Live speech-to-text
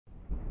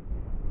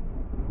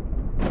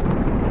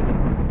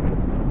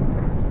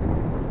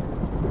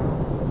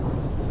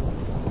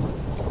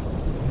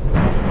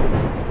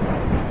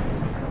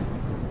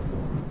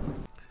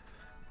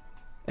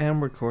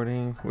I'm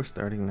recording. We're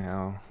starting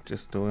now.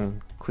 Just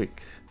doing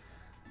quick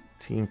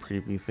team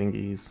preview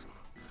thingies.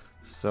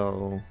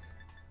 So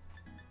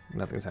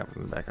nothing's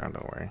happening in the background,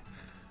 don't worry.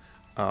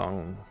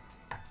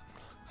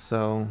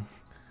 So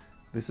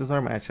this is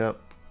our matchup.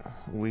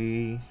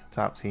 We,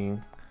 top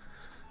team,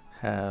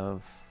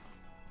 have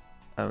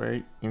a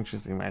very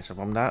interesting matchup.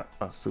 I'm not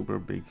a super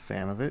big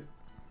fan of it.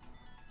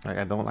 Like,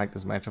 I don't like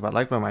this matchup. I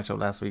liked my matchup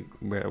last week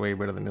way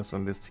better than this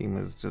one. This team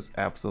is just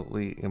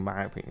absolutely, in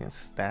my opinion,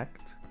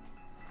 stacked.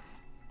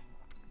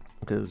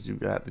 Because you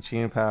got the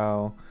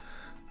Chien-Pao,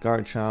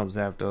 Garchomp,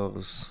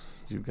 Zapdos,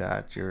 you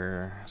got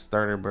your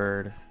starter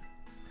bird,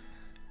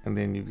 and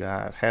then you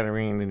got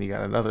Hatterene, then you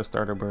got another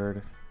starter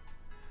bird,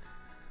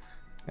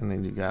 and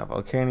then you got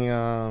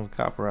Volcanion,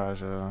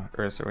 Caporaja,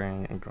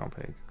 Ursaring, and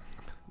Grumpig.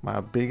 My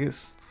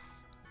biggest,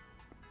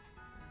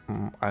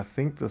 I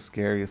think the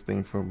scariest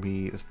thing for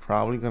me is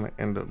probably going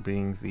to end up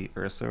being the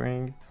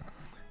Ursaring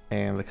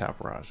and the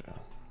Caporaja.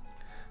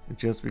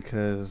 Just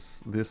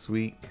because this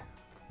week,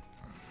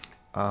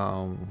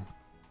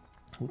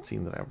 what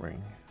team did I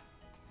bring?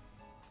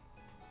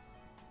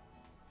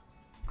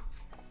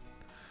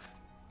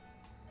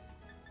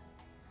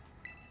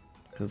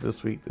 Because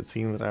this week the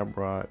team that I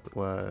brought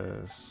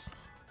was,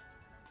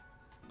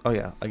 oh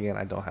yeah, again,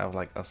 I don't have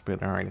like a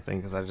spinner or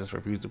anything because I just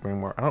refuse to bring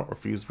more. I don't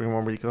refuse to bring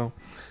more Pico,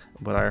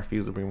 but I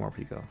refuse to bring more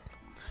Pico.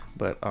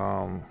 But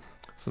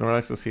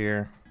Snorlax is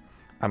here.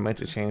 I meant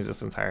to change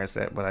this entire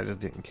set, but I just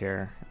didn't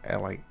care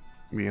at like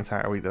the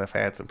entire week that I've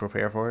had to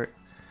prepare for it.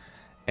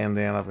 And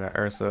then I've got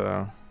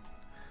Ursa,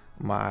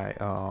 my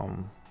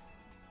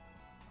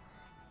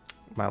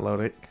my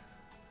Lodic,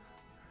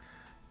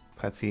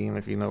 Patine,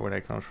 if you know where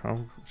that comes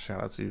from.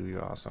 Shout out to you,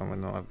 you're awesome.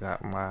 And then I've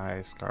got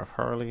my Scarf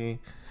Harley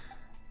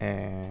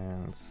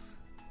and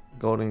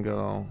Golden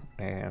Go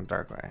and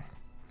Darkrai.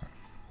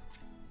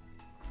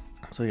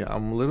 So yeah,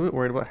 I'm a little bit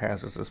worried about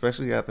hazards,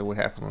 especially after what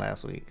happened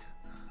last week.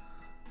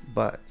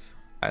 But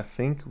I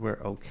think we're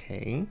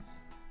okay.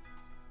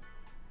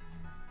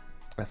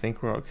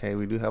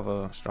 We do have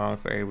a strong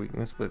fairy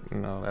weakness, but you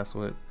know, that's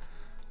what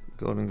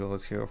Golden Go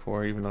is here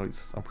for, even though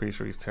I'm pretty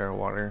sure he's Terra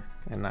Water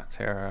and not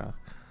Terra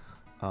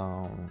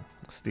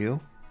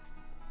Steel.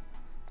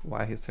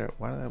 Why did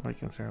I make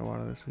him Terra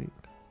Water this week?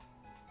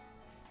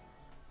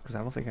 Because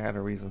I don't think I had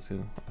a reason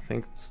to. I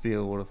think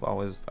Steel was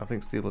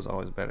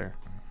always better.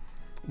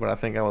 But I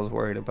think I was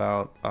worried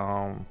about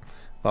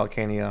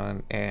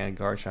Volcanion and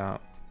Garchomp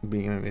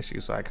being an issue,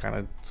 so I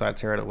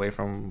tear it away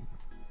from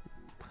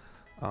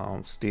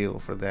Steel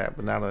for that.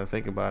 But now that I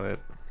think about it,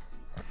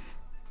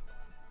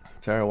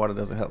 Terra Water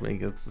doesn't help me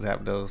against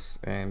Zapdos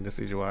and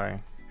Decidueye.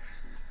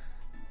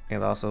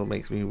 It also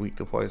makes me weak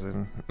to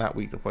poison. Not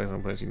weak to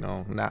poison, but you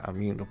know, not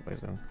immune to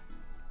poison.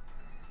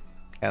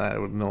 And I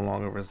would no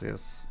longer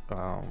resist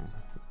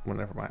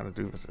whenever I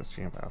do resist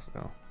Chien-Pao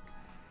still.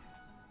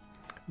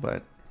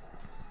 But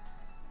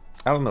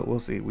I don't know, we'll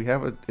see.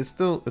 It's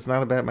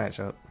not a bad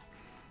matchup.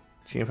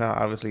 Chien-Pao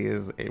obviously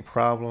is a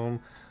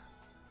problem.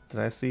 Did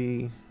I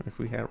see if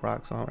we had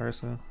rocks on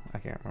Ursa? I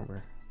can't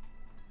remember.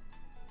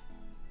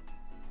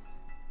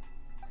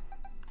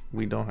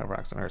 We don't have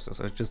rocks on Ursa,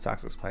 so it's just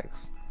Toxic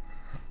Spikes.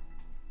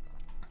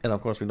 And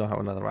of course, we don't have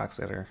another rock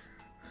setter.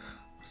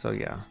 So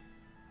yeah,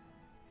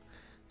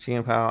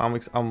 Chien-Pao. I've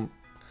been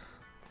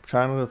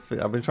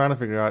trying to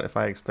figure out if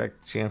I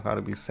expect Chien-Pao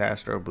to be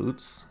sashed or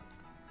boots.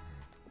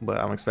 But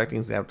I'm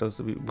expecting Zapdos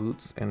to be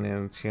boots and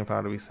then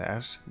Chien-Pao to be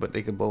sashed. But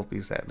they could both be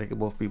They could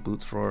both be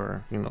boots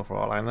for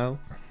all I know.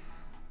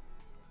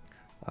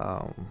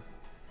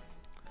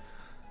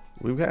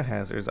 We've got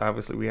hazards.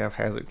 Obviously, we have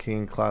Hazard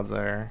King,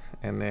 Clodsire,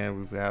 and then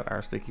we've got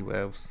our Sticky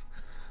Webs.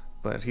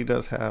 But he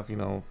does have,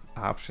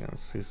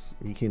 options.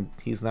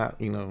 He's not,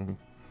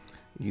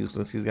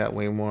 useless. He's got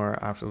way more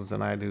options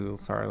than I do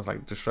as far as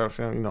like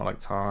disruption, like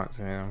taunts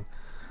and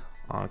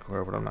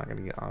encore. But I'm not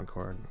gonna get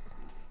encored.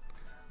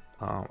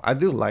 I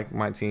do like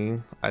my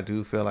team. I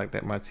do feel like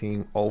that my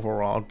team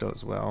overall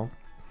does well.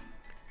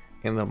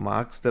 In the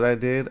mocks that I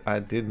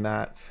did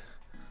not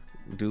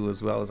do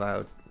as well as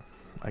I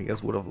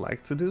guess would have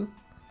liked to do,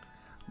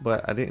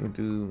 but I didn't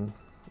do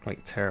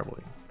like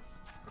terribly.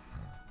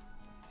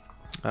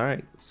 All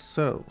right,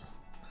 so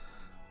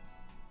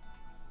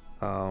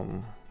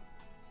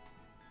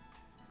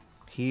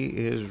he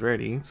is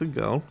ready to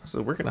go,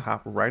 so we're gonna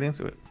hop right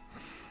into it.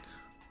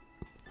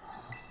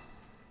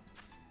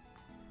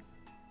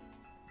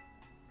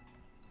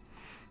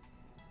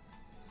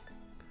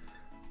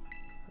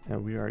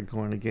 And we are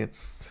going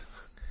against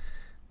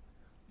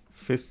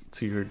Fist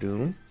to Your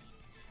Doom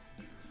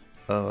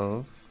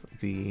of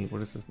the,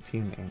 what is his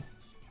team name?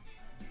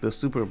 The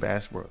Super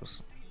Bash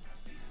Bros.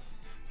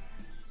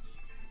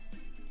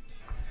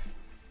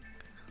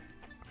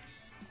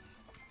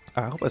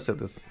 I hope I set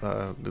this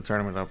the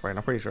tournament up right.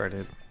 I'm pretty sure I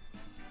did.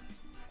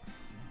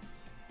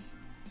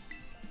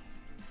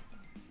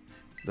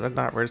 Did I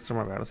not register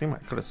my battle team? I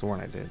could have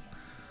sworn I did.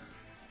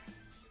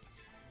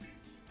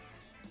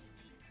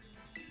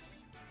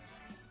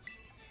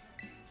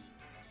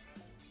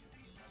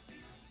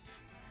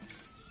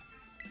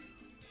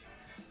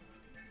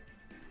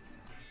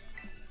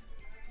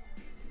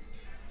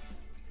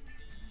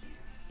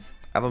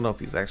 I don't know if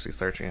he's actually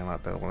searching or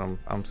not though. When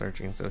I'm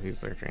searching, so he's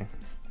searching.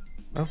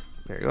 Oh,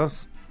 there he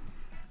goes.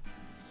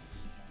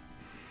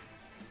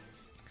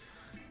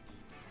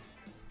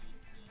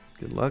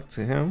 Good luck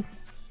to him.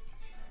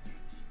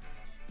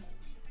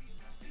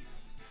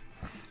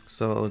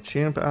 So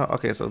Chimp out.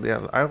 Okay, so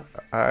yeah, I'm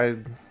not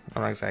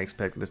gonna say I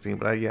expected this team,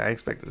 but yeah, I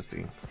expected this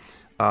team.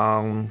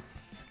 Ursaring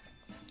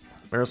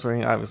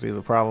obviously is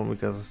a problem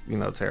because, you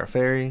know, Terra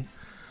Fairy,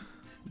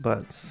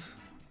 but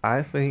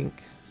I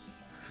think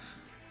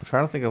I'm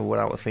trying to think of what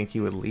I would think he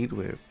would lead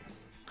with.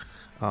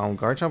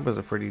 Garchomp is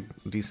a pretty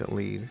decent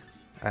lead,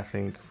 I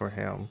think, for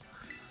him.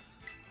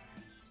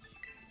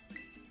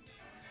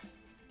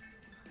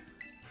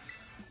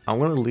 I'm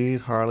gonna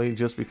lead Harley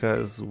just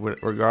because,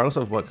 regardless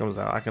of what comes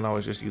out, I can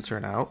always just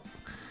U-turn out,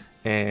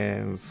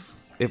 and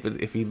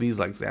if he leads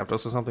like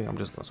Zapdos or something, I'm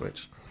just gonna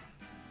switch.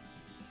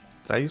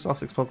 Did I use all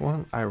 6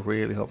 Pokemon? I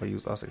really hope I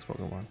used all 6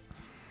 Pokemon.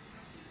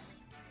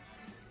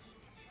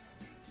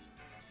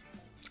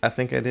 I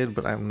think I did,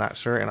 but I'm not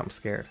sure, and I'm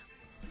scared.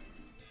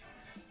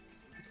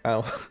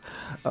 Oh,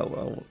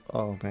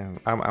 oh man,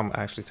 I'm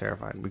actually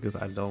terrified because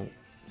I don't,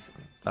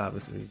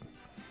 obviously.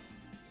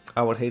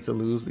 I would hate to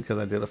lose because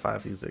I did a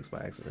 5v6 by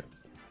accident.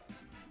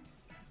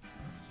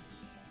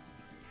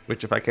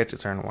 Which, if I catch a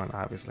turn 1,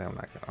 obviously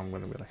I'm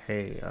gonna be like,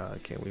 hey,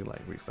 can we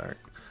like restart?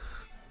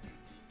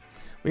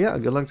 But yeah,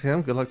 good luck to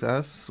him. Good luck to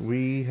us.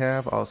 We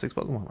have all 6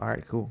 Pokemon. All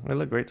right, cool. It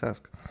looked great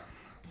task.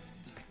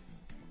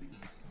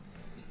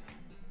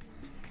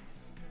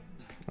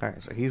 All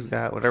right, so he's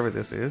got whatever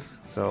this is.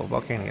 So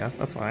Volcania,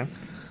 that's fine.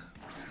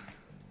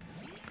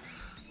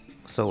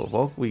 So with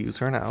Volk, we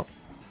U-turn out.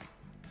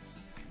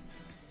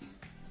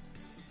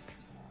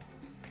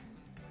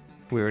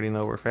 We already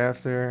know we're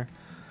faster.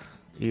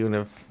 Even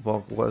if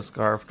Volk was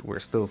scarfed, we're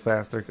still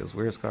faster because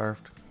we're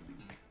scarfed.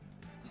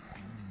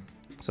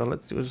 So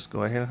let's just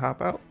go ahead and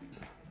hop out.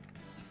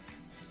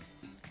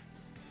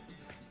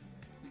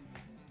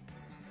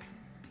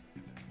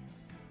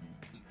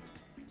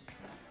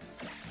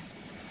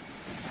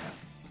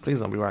 Please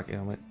don't be Rocket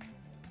Helmet.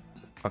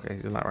 Okay,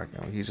 he's not Rocket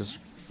Helmet. He's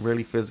just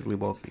really physically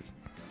bulky.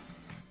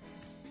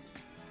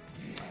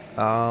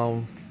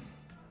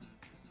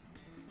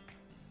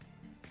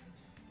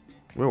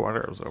 We're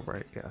water absorb,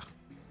 right? Yeah.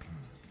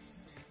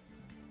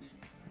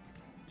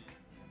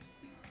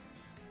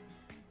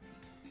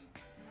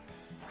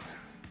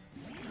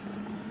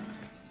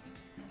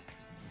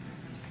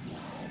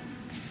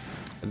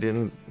 I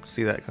didn't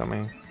see that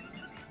coming.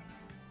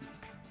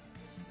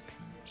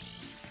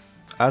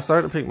 I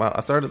started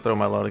to throw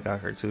my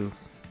Lodecocker too,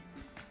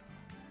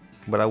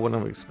 but I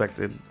wouldn't have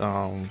expected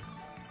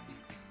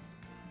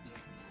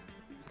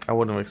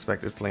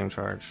Flame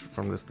Charge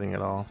from this thing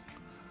at all.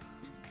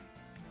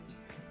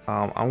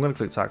 I'm gonna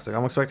click Toxic.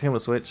 I'm expecting him to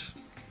switch.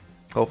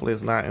 Hopefully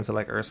it's not into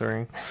like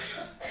Ursaring,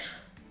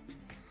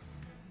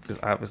 because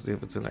obviously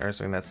if it's in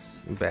Ursaring, that's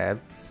bad.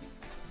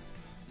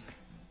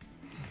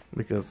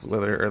 Because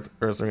whether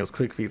Ursaring is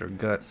Quick Feet or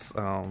Guts,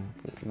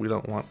 we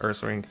don't want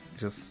Ursaring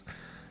just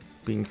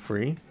being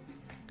free.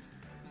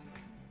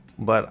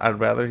 But I'd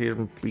rather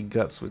him be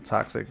Guts with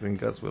Toxic than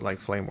Guts with like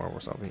Flame Orb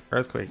or something.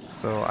 Earthquake.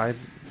 So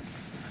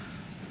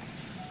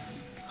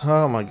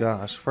oh my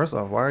gosh. First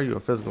off, why are you a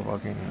physical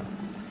volcano?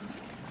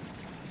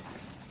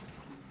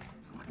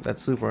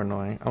 That's super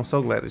annoying. I'm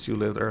so glad that you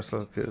lived,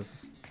 Ursa,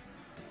 because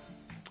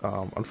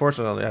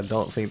unfortunately I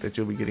don't think that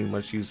you'll be getting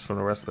much use from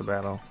the rest of the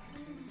battle.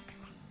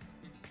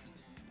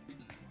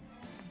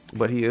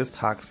 But he is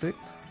toxic,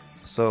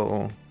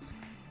 so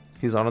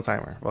he's on a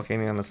timer.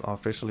 Volcanion is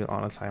officially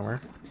on a timer.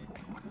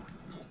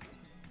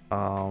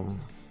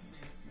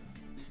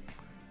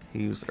 He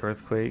used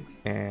Earthquake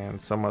and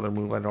some other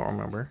move I don't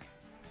remember.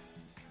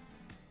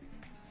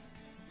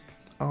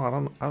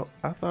 Oh,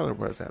 I thought it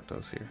was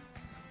Zapdos here.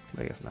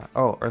 I guess not.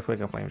 Oh,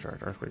 Earthquake and Flame Charge.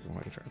 Earthquake and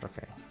Flame Charge.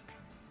 Okay.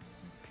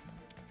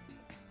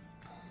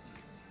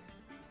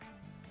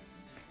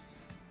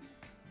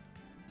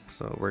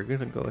 So we're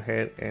gonna go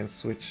ahead and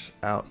switch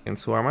out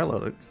into our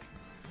Milotic,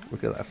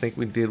 because I think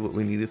we did what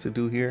we needed to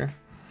do here.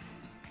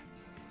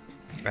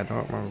 I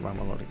don't remember my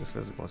Milotic is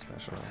physical or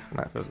special.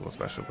 Not physical or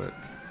special, but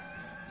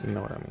you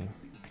know what I mean.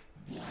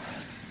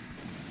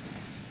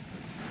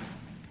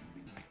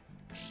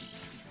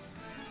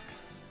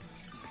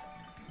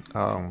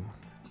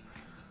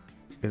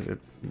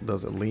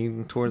 Does it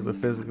lean towards the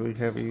physically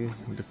heavy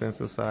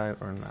defensive side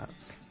or not?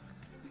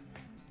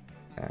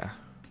 Yeah.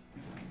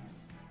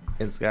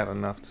 It's got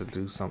enough to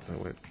do something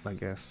with, I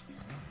guess.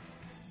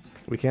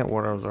 We can't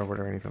water absorb it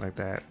or anything like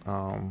that.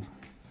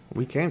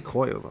 We can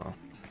coil though.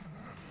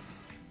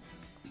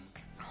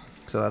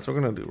 So that's what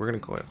we're gonna do. We're gonna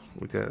coil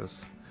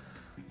because,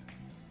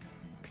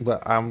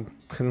 but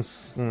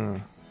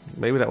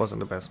maybe that wasn't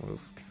the best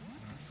move.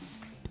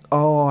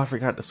 Oh, I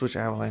forgot to switch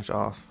Avalanche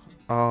off.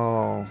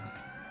 Oh,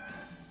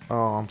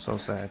 I'm so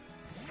sad.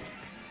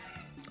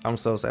 I'm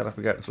so sad I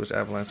forgot to switch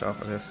Avalanche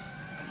off of this.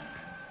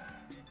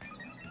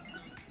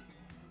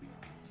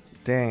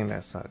 Dang,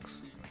 that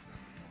sucks.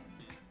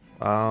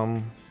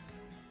 I'm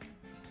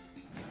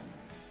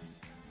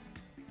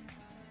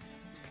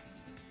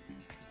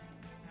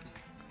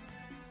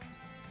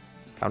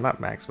I'm not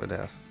max with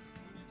def.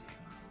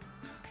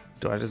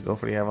 Do I just go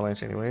for the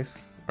avalanche anyways?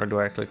 Or do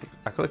I click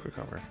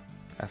recover,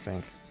 I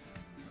think.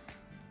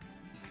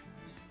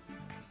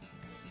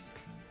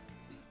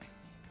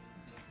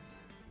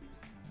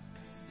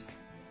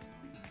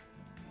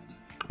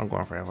 I'm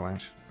going for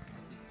avalanche.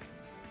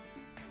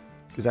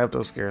 Because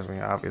Zapdos scares me,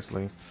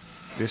 obviously.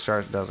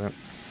 Discharge doesn't.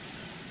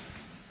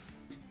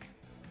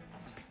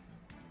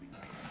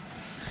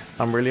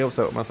 I'm really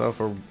upset with myself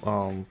for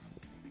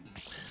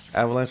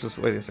avalanche was,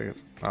 wait a second.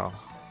 Oh,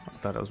 I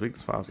thought it was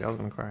weakness policy. I was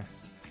gonna cry.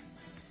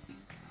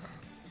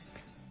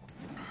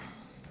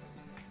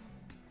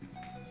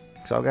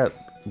 So I've got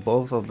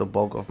both of the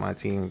bulk of my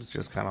teams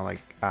just kind of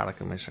like out of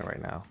commission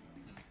right now.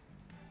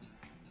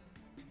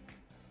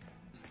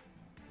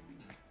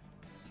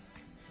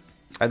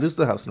 I do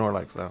still have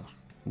Snorlax though,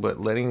 but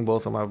letting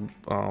both of my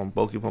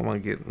bulky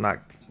Pokemon get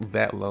knocked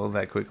that low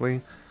that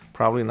quickly,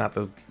 probably not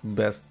the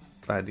best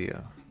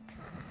idea.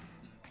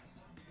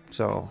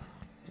 So,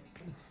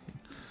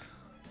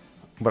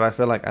 but I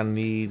feel like I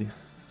need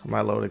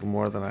my loading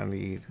more than I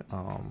need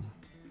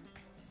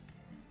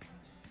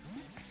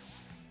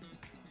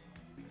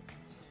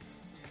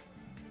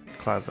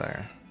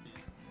Clodsire.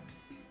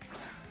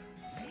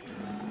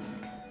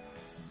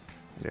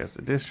 There's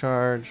the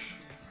discharge.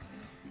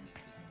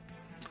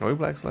 Are we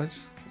Black Sludge?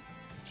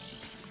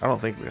 I don't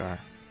think we are.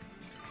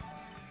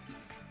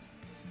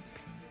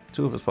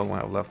 Two of his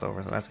Pokemon have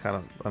leftovers, and that's kind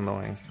of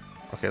annoying.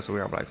 Okay, so we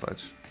are Black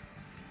Sludge.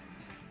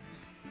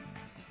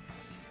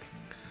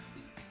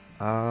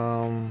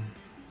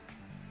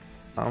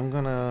 I'm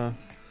gonna,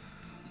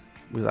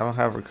 because I don't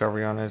have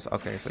recovery on this.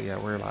 Okay, so yeah,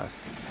 we're alive.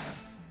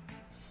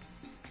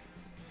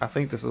 I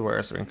think this is where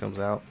Ursaring comes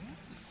out,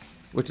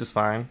 which is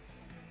fine.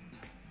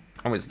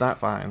 I mean, it's not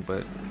fine,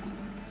 but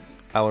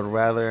I would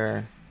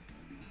rather.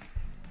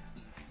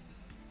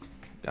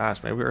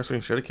 Gosh, maybe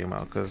Ursaring should have came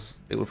out because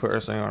it would put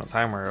Ursaring on a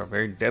timer, a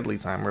very deadly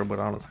timer, but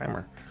on a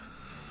timer.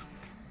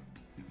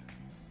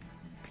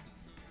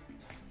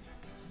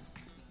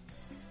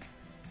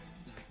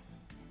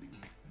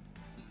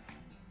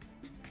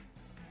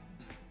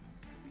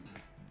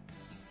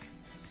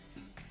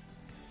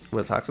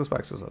 But Toxic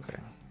Spikes is okay.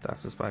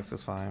 Toxic Spikes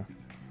is fine.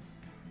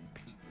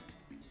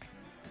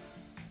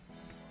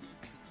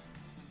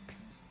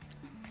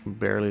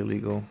 Barely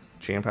legal.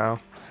 Chien-Pao.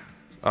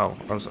 Oh,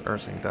 I was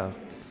Ursaring, duh.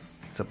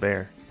 It's a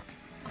bear.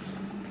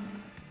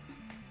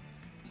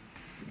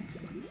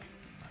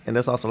 And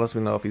this also lets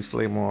me know if he's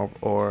Flame Orb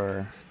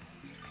or...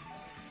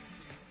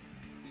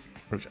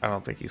 Which I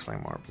don't think he's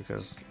Flame Orb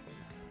because...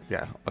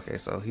 Yeah, okay,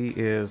 so he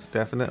is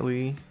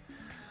definitely...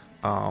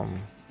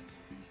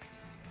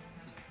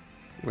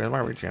 Where's my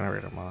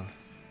regenerator mod?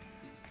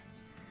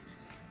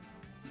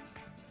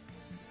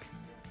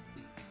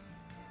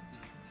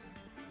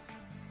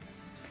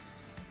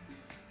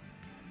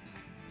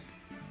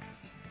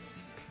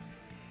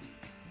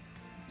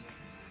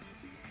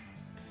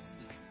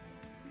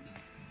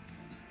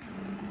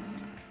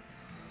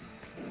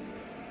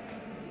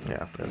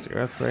 Yeah, there's the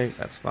Earthquake,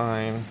 that's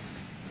fine.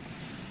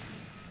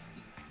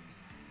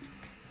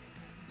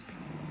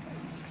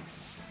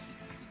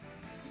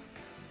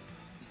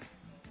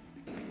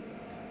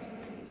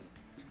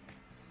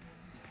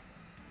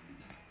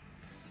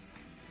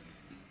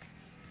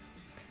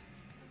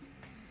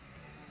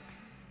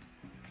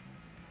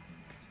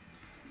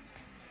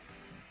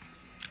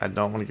 I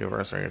don't want to give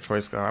Ursaring a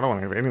Choice Scarf. I don't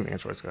want to give anything a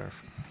Choice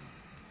Scarf.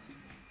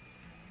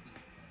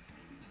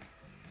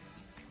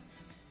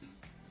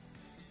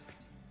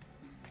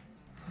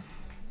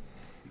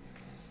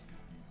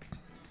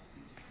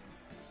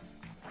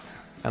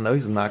 I know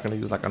he's not going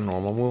to use like a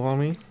normal move on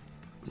me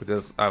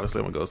because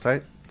obviously I'm a Ghost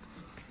type.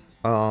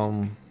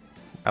 I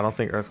don't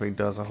think Earthquake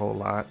does a whole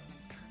lot,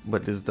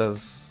 but this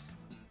does.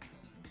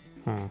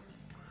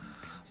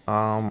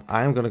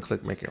 I'm going to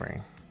click Make It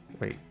Rain.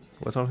 Wait,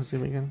 what's on his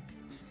team again?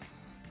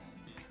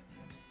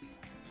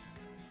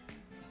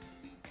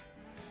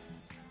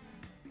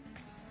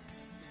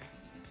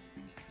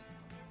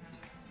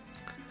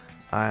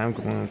 I am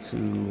going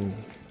to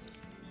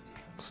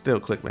still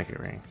click Make It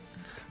Rain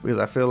because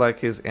I feel like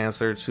his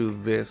answer to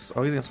this.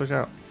 Oh, he didn't switch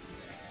out.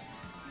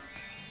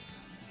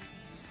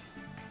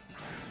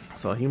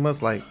 So he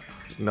must like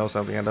know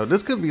something. I know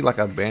this could be like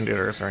a Bandit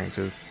or something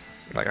too.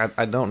 Like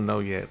I don't know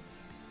yet.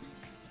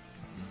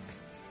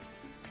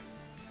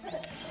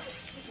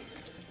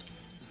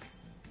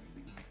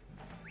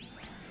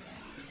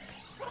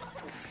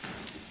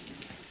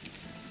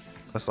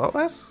 Assault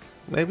Vest?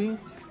 Maybe?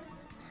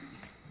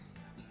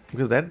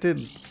 Because that did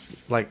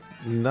like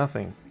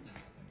nothing.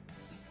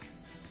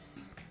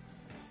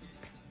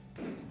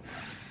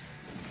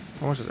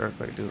 How much does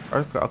Earthquake do?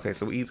 Earthquake, okay,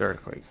 so we eat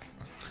Earthquake.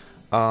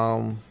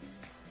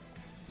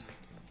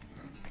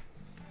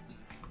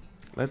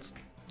 Let's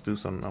do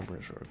some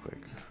numbers real quick.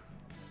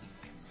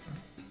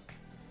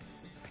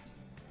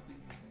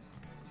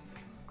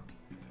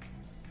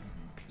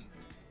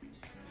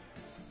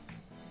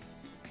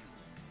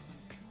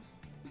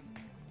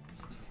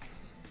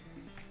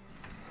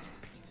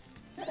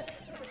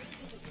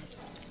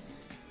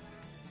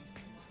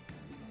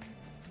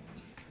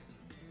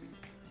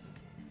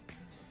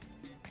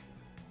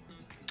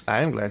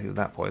 I am glad he's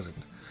not poisoned.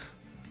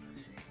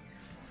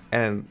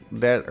 And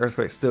that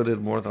earthquake still did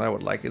more than I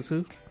would like it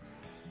to,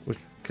 which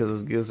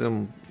because it gives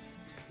him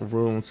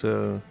room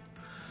to.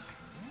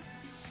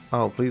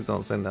 Oh, please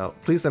don't send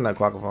out. Please send out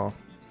Quackaball.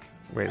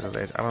 Razor's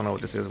Edge. I don't know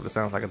what this is, but it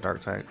sounds like a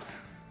dark type.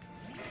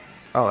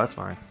 Oh, that's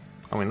fine.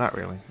 I mean, not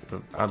really,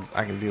 but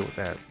I can deal with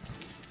that.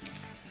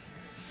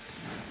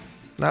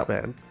 Not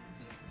bad.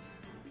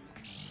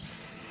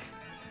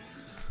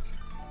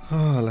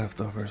 Oh,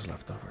 leftovers,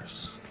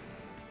 leftovers.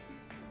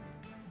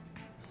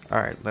 All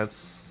right,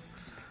 let's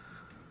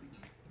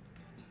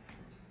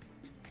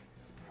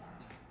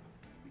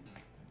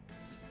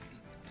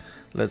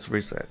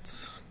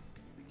reset.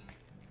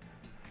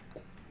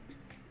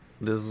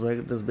 Does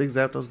Big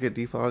Zapdos get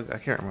defogged? I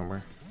can't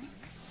remember.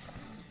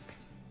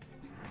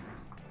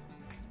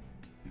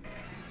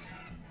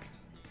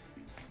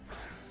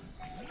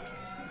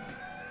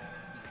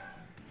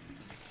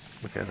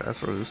 Okay,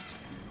 that's roost.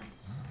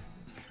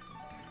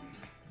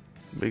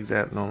 Big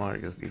Zap no longer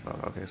gets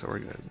defogged. Okay, so we're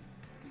good.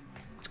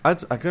 I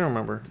couldn't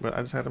remember, but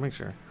I just had to make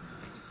sure.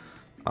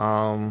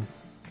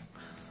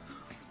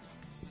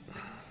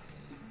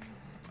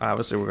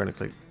 Obviously we're gonna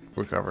click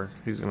recover.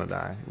 He's gonna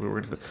die.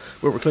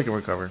 We're clicking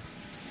recover.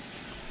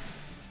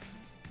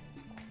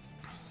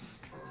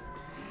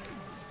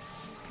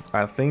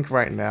 I think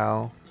right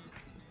now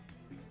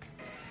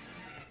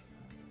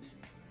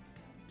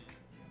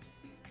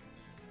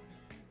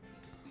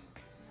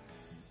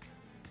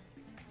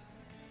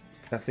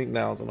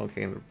now is an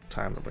okay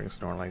time to bring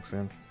Snorlax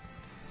in.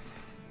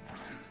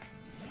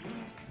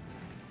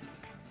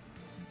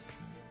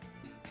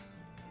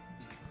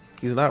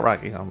 He's not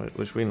Rocky Helmet,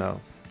 which we know,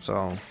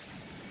 so.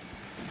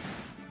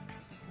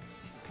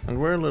 And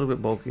we're a little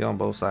bit bulky on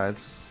both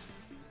sides.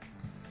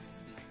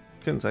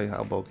 Couldn't tell you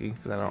how bulky,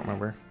 because I don't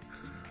remember.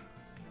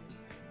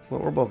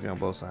 But we're bulky on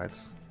both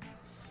sides.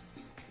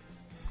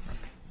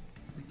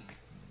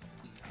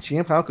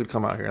 Chien-Pao could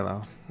come out here,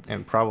 though,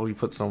 and probably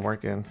put some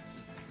work in.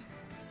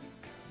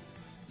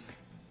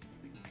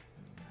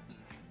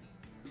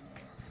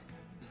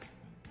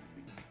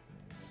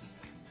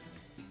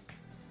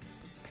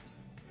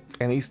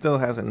 And he still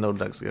hasn't no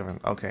ducks given.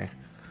 Okay.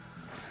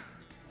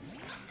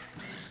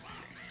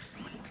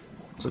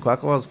 So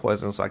Quackaball is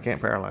poison, so I can't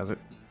paralyze it.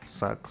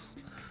 Sucks.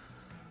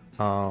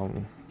 Quack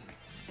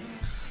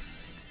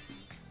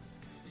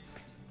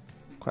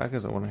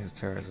isn't one of his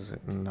terrors, is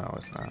it? No,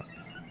 it's not.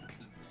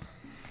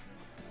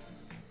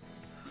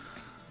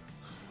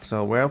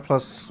 So we're at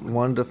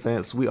 +1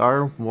 defense. We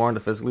are more on the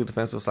physically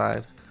defensive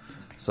side,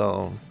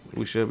 so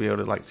we should be able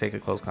to like take a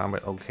close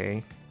combat.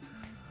 Okay.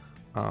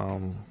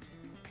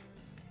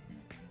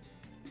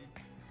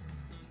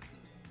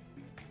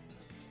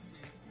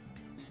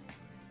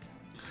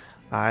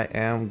 I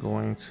am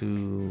going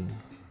to.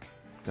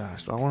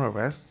 Gosh, do I want to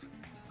rest?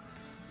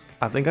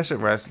 I think I should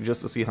rest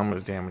just to see how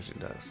much damage it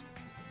does.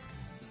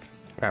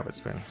 Rapid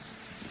spin.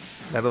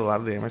 That did a lot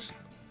of damage,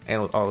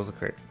 and it was a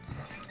crit.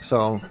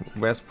 So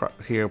rest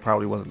here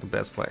probably wasn't the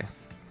best play,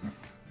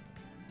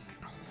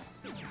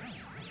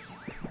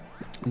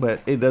 but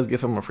it does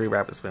give him a free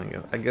rapid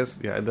spinning. I guess,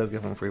 yeah, it does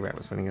give him a free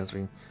rapid spinning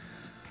SV.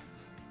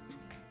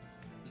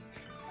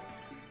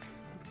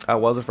 I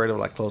was afraid of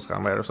like close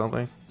combat or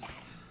something,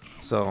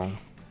 so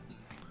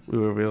we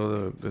were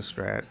able to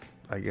strat.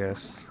 I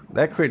guess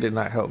that crit did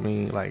not help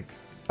me like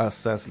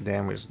assess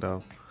damage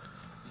though,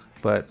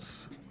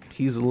 but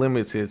he's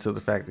limited to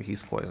the fact that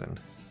he's poisoned.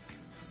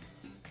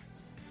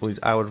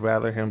 I would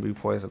rather him be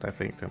poisoned, I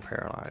think, than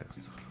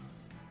paralyzed.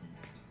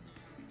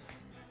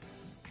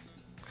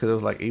 Because it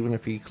was like, even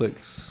if he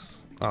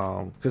clicks,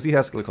 because he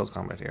has to click close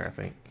combat here, I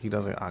think. He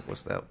doesn't Aqua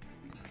Step.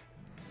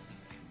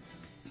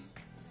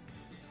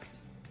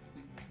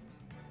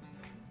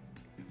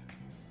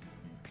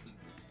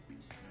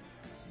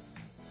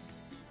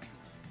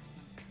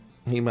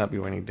 He might be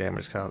running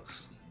damage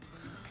calcs.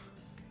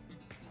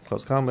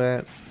 Close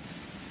combat.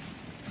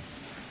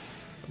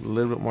 A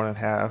little bit more than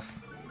half.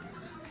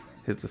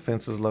 His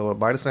defense is lower.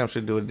 Bite Slam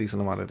should do a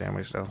decent amount of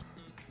damage though.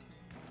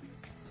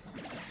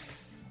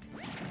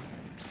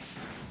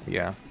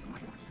 Yeah.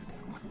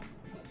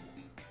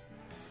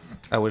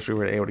 I wish we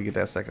were able to get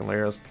that second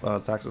layer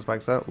of Toxic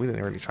Spikes up. We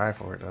didn't really try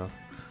for it though.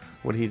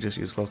 Would he just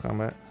use close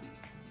combat?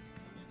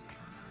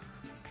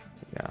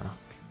 Yeah.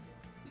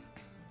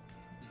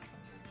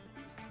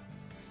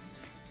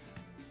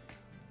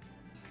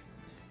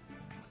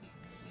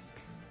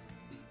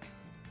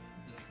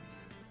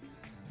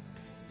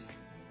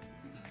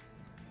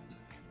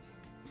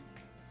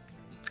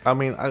 I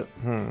mean,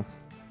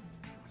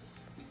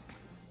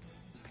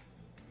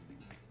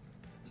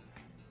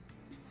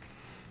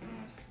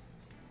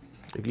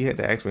 If you had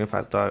to ask me if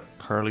I thought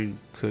Hurley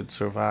could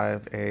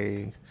survive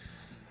a...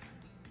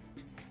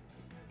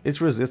 It's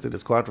resisted,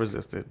 it's quad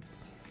resisted.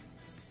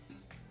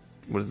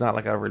 But it's not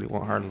like I really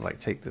want Hurley to like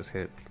take this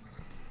hit.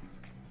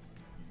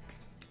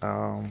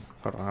 Hold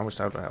on, how much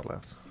time do I have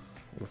left?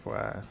 Before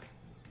I...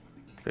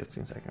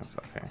 15 seconds,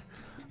 okay.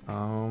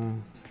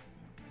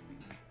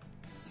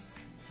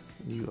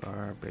 You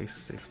are base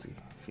 60.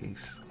 Sheesh.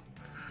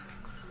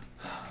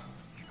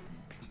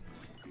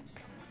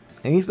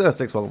 And he still has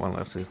 6 Pokemon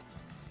left too.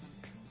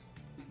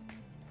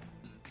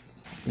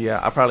 Yeah,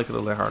 I probably could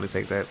have let Harley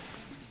take that,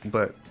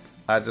 but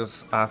I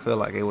feel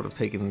like it would have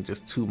taken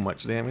just too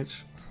much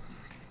damage.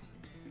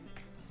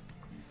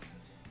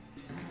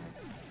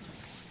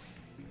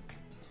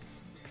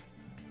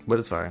 But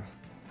it's fine.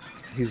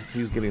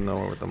 He's getting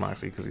nowhere with the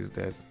Moxie because he's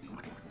dead.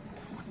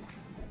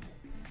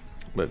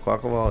 But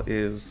Quackaball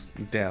is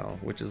down,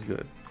 which is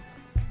good.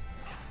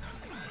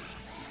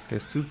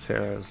 His 2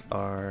 Terras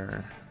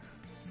are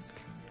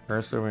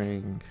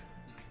Ursaring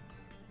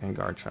and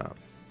Garchomp.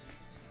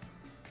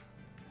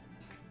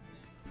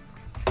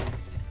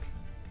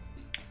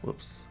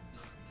 Whoops.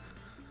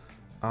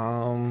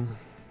 And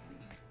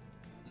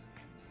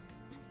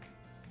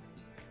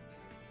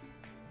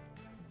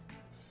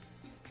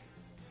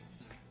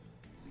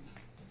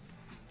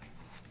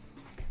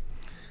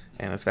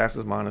as fast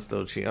as mine is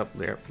still up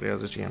there,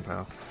 there's a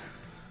Chien-Pao.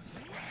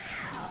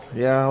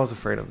 Yeah, I was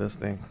afraid of this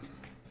thing.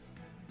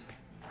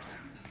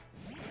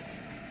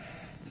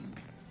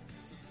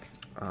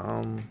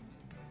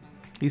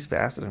 He's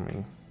faster than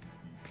me.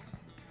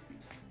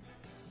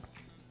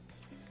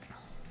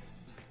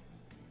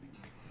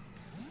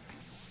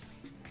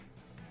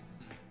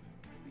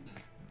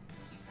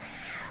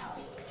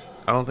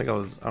 I don't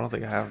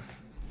think I have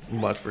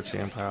much for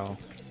Chien-Pao.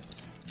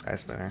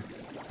 Ice Spinner.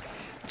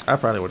 I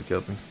probably would have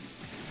killed me.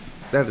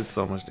 That is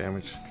so much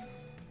damage.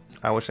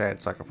 I wish I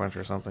had Sucker Punch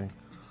or something.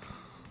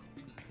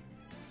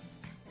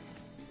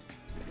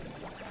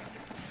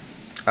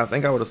 I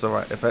think I would have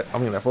survived. I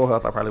mean, at full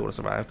health, I probably would have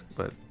survived,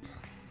 but.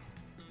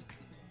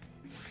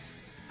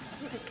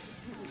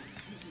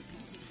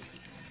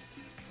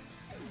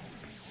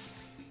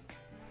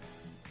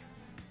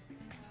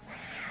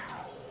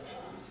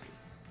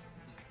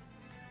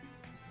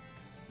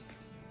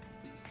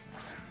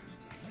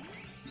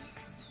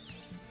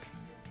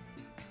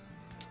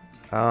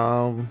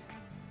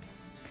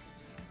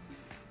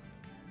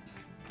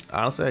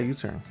 Honestly, a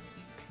U-turn.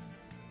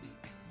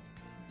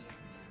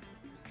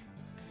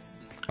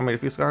 I mean,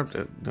 if he scarfed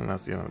it, then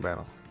that's the end of the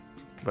battle.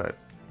 But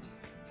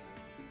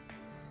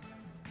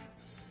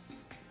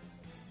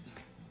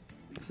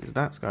if he's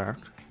not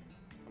scarfed,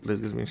 this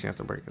gives me a chance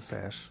to break a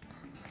sash.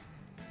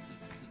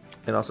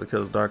 It also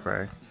kills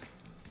Darkrai.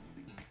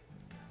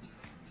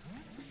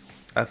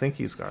 I think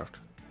he's scarfed.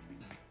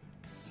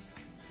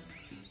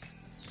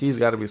 He's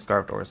got to be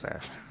scarfed or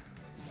sashed.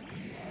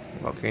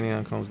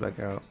 Volcanion comes back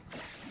out.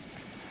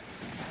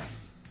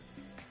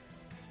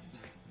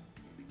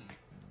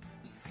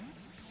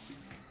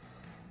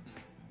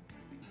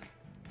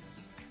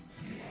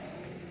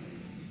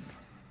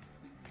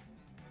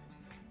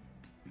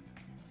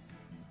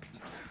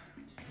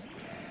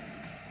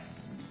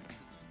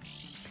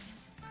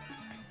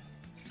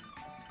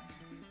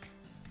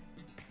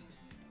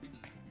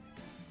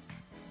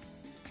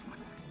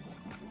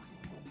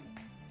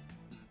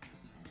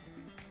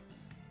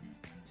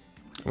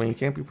 I mean, he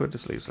can't be put to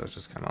sleep, so it's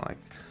just kind of like,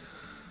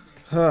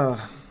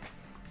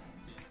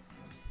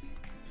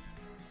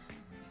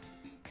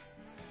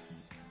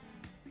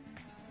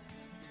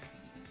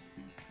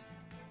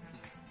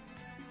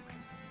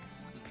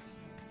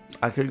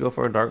 I could go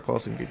for a Dark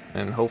Pulse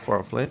and hope for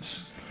a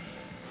flinch.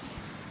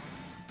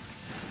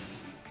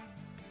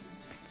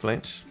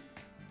 Flinch.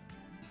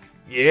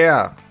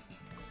 Yeah.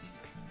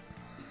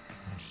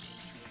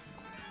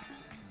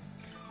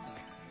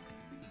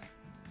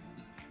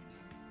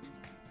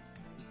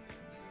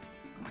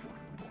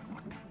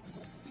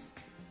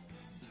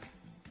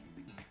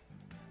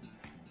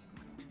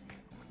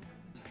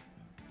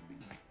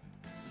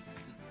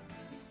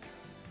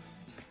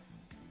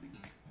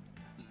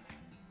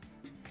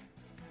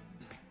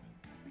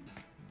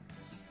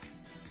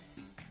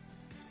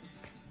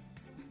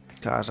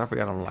 Gosh, I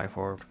forgot I'm Life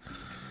Orb.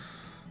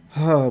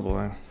 Oh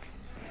boy.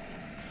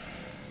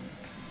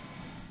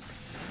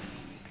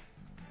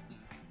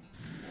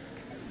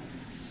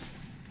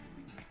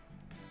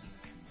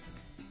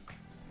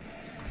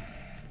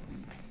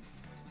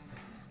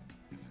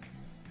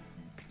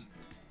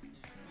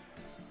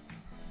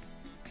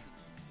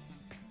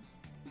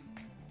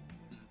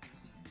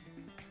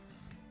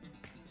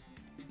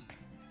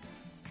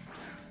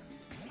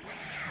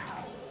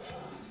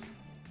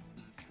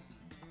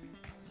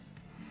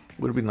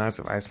 Would it be nice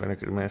if Ice Spinner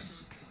could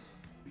miss?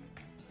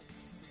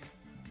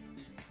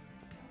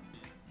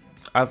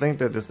 I think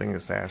that this thing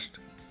is sashed.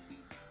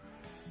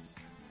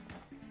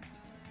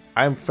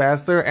 I'm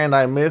faster and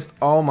I missed.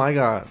 Oh my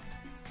god.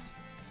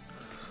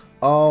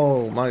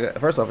 Oh my god.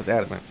 First off, it's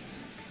adamant.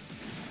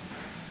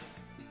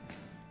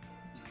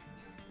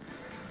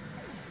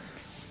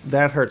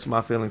 That hurts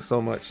my feelings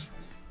so much.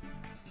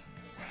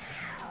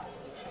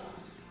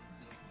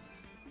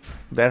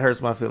 That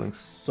hurts my feelings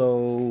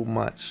so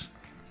much.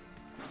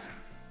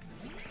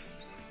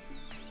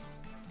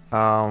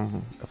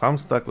 If I'm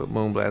stuck with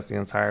Moonblast the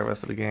entire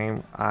rest of the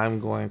game,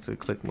 I'm going to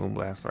click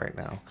Moonblast right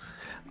now.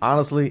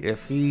 Honestly,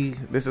 if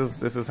this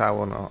is how I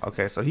will know.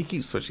 Okay, so he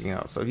keeps switching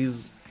out. So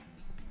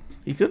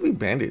he could be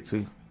Bandit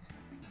too.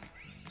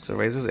 So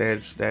Razor's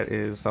Edge, that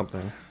is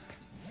something.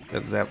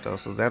 That's Zapdos.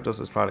 So Zapdos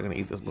is probably gonna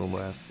eat this Boom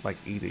Blast. Like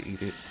eat it,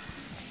 eat it.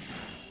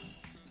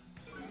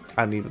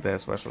 I needed that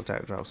special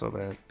attack drop so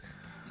bad.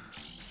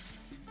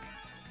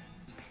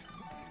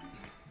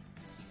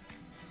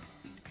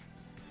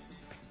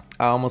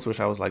 I almost wish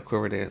I was like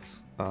Quiver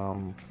Dance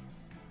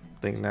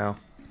thing now.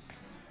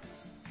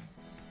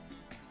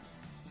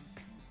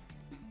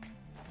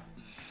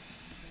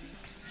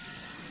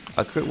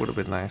 A crit would have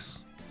been nice.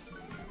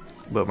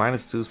 But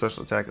 -2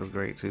 special attack is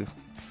great too.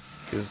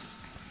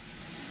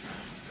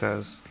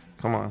 Because,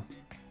 come on.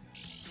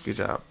 Good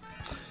job.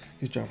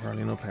 Good job,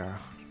 Harley. No power.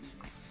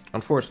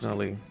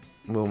 Unfortunately,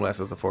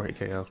 Moonblast is a 4-hit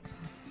KO.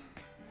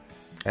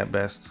 At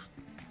best.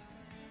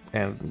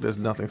 And there's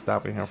nothing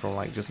stopping him from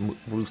like just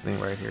roosting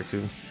right here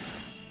too.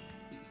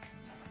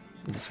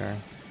 Good turn.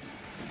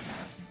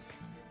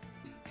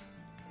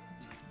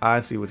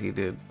 I see what he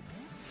did.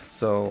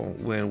 So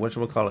when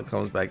whatchamacallit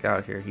comes back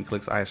out here, he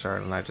clicks Ice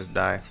Shard and I just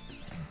die.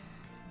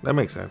 That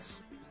makes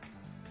sense.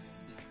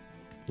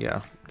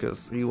 Yeah,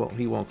 because he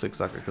won't click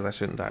Sucker because I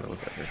shouldn't die to a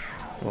Sucker.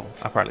 Well,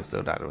 I probably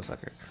still die to a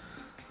Sucker.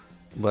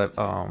 But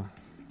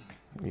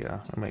yeah,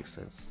 it makes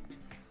sense.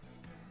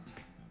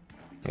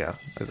 Yeah,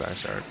 it's Ice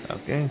Shard.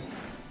 That's game.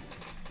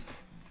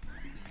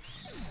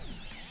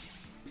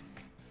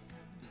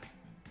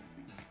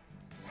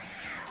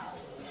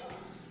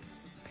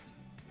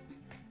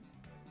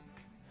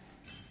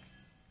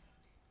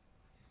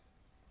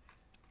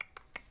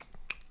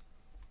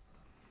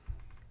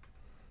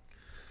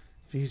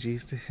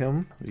 GG's to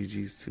him.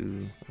 GG's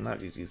to, not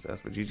GG's to us,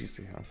 but GG's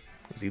to him.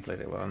 Because he played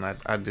it well. And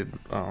I did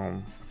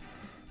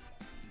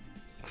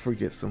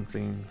forget some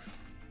things.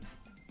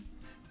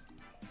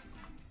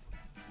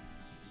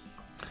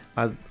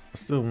 I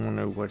still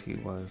wonder what he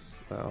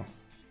was, though.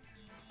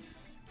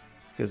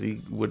 Because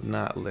he would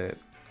not let...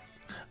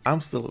 I'm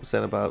still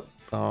upset about...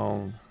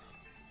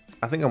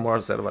 I think I'm more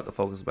upset about the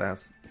Focus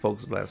Blast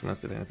miss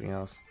than anything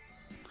else.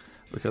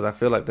 Because I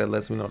feel like that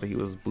lets me know that he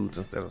was Boots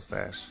instead of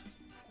Sash.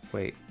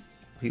 Wait.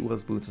 He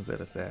was Boots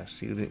instead of Sash.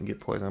 He didn't get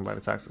poisoned by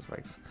the Toxic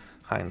Spikes.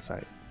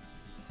 Hindsight.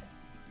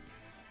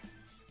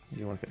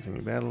 You want to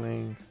continue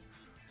battling?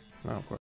 No, of course.